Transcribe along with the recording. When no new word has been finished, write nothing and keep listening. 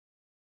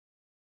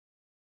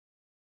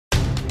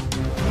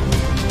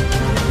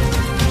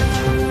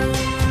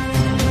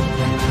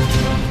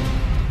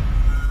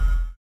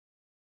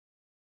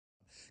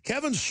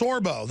Kevin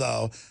Sorbo,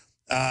 though,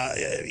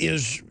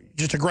 is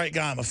just a great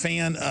guy. I'm a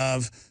fan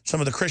of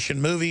some of the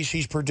Christian movies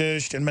he's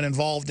produced and been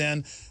involved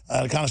in,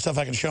 the kind of stuff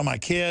I can show my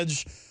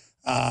kids.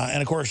 And,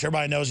 of course,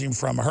 everybody knows him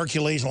from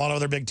Hercules and a lot of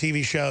other big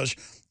TV shows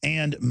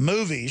and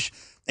movies.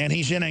 And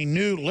he's in a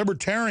new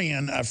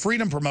libertarian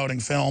freedom-promoting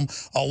film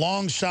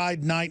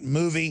alongside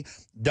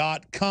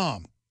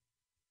nightmovie.com.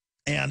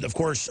 And, of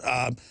course,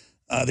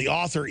 the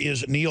author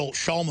is Neil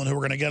Schulman, who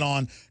we're going to get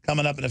on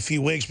coming up in a few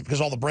weeks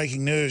because all the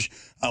breaking news,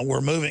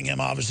 we're moving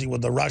him, obviously,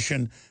 with the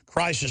Russian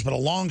crisis. But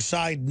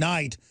Alongside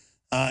Night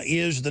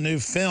is the new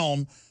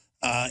film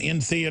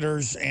in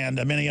theaters and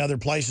many other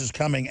places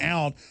coming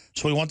out.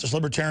 So we want this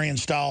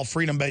libertarian-style,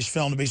 freedom-based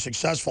film to be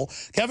successful.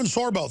 Kevin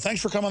Sorbo,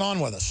 thanks for coming on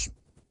with us.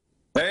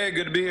 Hey,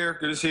 good to be here.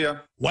 Good to see you.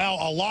 Well,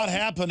 a lot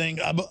happening.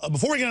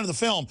 Before we get into the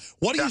film,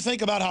 what do you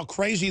think about how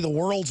crazy the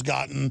world's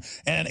gotten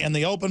and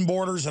the open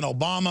borders and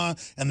Obama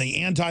and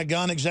the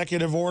anti-gun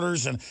executive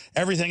orders and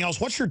everything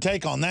else? What's your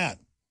take on that?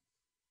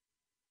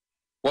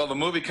 Well, the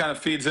movie kind of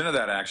feeds into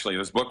that, actually.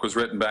 This book was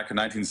written back in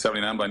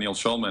 1979 by Neil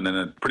Schulman, and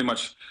it pretty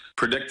much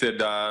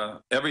predicted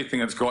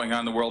everything that's going on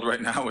in the world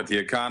right now with the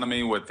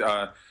economy, with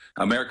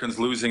Americans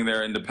losing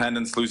their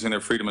independence, losing their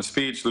freedom of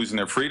speech, losing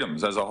their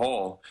freedoms as a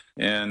whole,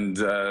 and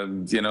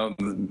you know,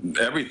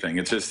 everything.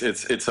 It's just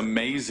it's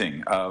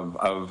amazing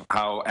of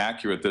how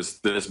accurate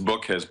this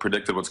book has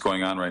predicted what's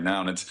going on right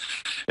now, and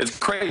it's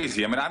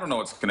crazy. I mean, I don't know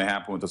what's going to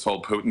happen with this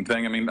whole Putin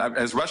thing. I mean,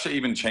 has Russia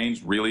even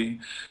changed really?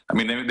 I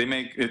mean, they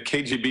make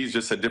KGB is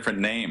just a different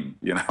name,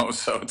 you know.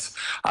 So it's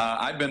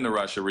I've been to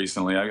Russia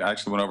recently. I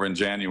actually went over in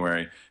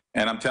January,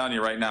 and I'm telling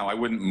you right now, I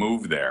wouldn't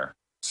move there.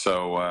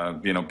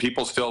 So, you know,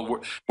 people still,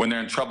 when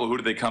they're in trouble, who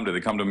do they come to? They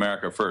come to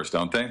America first,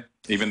 don't they?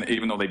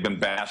 Even though they've been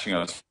bashing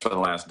us for the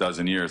last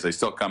dozen years, they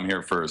still come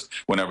here first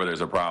whenever there's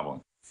a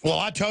problem. Well,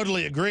 I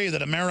totally agree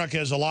that America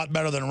is a lot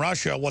better than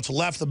Russia. What's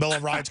left, the Bill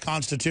of Rights,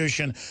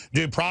 Constitution,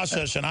 due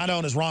process. And I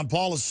don't, as Ron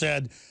Paul has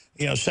said,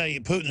 you know, say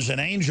Putin's an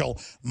angel.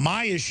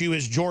 My issue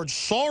is George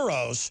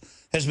Soros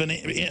has been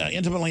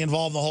intimately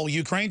involved in the whole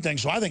Ukraine thing.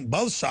 So I think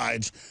both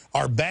sides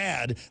are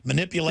bad,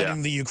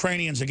 manipulating the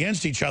Ukrainians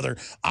against each other.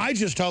 I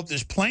just hope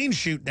this plane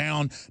shoot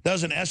down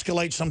doesn't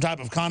escalate some type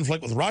of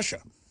conflict with Russia.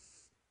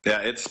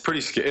 Yeah, it's pretty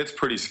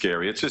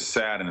scary. It's just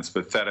sad and it's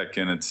pathetic,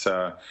 and it's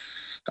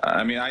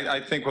I mean,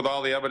 I think with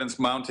all the evidence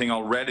mounting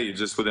already,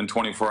 just within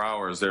 24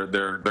 hours, they're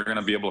going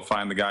to be able to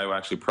find the guy who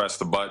actually pressed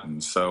the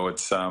button. So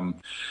it's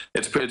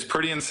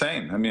pretty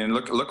insane. I mean,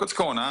 look what's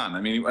going on.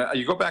 I mean,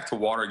 you go back to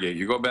Watergate,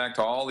 you go back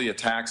to all the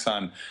attacks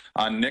on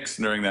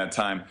Nixon during that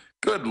time.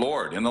 Good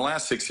Lord, in the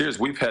last 6 years,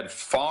 we've had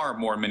far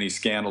more mini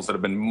scandals that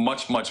have been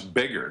much, much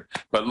bigger.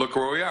 But look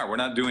where we are. We're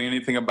not doing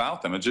anything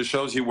about them. It just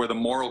shows you where the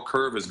moral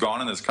curve has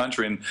gone in this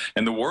country and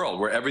in the world,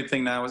 where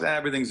everything now is,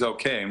 everything's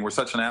okay. And we're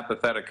such an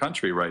apathetic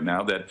country right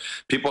now that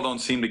people don't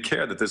seem to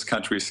care that this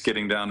country is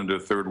skidding down into a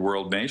third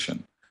world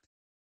nation.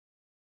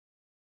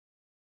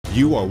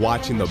 You are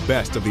watching the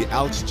best of The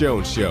Alex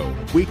Jones Show,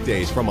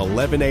 weekdays from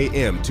 11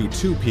 a.m. to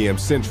 2 p.m.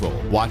 Central.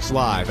 Watch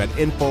live at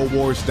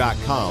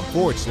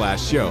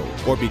Infowars.com/show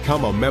or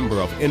become a member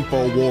of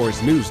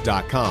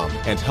InfoWarsNews.com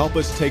and help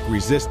us take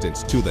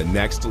resistance to the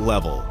next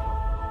level.